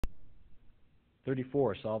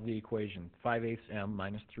34, solve the equation 5/8 m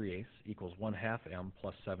minus 3/8 equals 1/2 m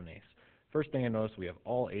plus 7/8. First thing I notice, we have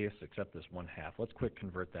all eighths except this 1/2. Let's quick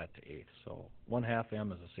convert that to eighths. So 1/2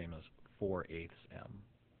 m is the same as 4/8 m.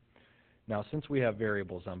 Now, since we have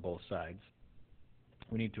variables on both sides,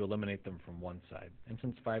 we need to eliminate them from one side. And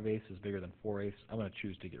since 5/8 is bigger than 4/8, I'm going to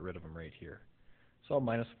choose to get rid of them right here. So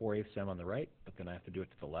minus 4/8 m on the right, but then I have to do it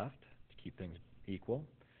to the left to keep things equal.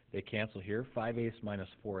 They cancel here. 5/8 minus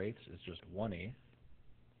 4/8 is just 1/8.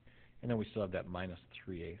 And then we still have that minus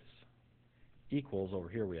 3/8 equals, over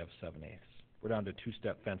here we have 7/8. We're down to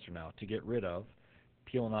two-step fencer now. To get rid of,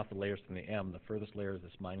 peeling off the layers from the m, the furthest layer is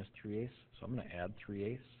this minus 3/8. So I'm going to add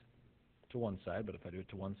 3/8 to one side, but if I do it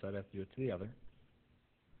to one side, I have to do it to the other.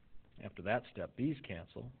 After that step, these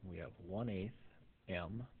cancel. We have 1/8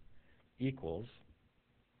 m equals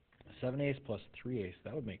 7/8 plus 3/8.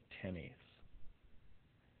 That would make 10/8.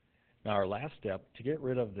 Now our last step, to get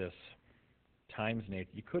rid of this times an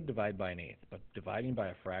eighth, you could divide by an eighth, but dividing by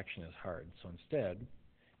a fraction is hard. So instead,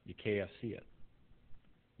 you KFC it.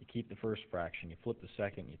 You keep the first fraction, you flip the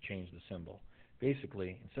second, you change the symbol.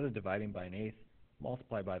 Basically, instead of dividing by an eighth,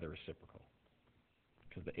 multiply by the reciprocal.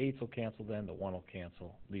 Because the eighths will cancel then, the 1 will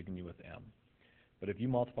cancel, leaving you with m. But if you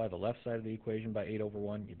multiply the left side of the equation by 8 over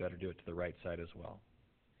 1, you better do it to the right side as well.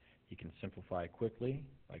 You can simplify quickly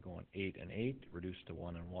by going 8 and 8, reduced to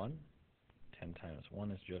 1 and 1. 10 times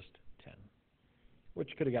 1 is just 10.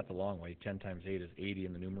 Which could have got the long way. 10 times 8 is 80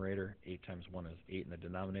 in the numerator, 8 times 1 is 8 in the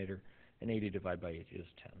denominator, and 80 divided by 8 is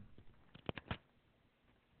 10.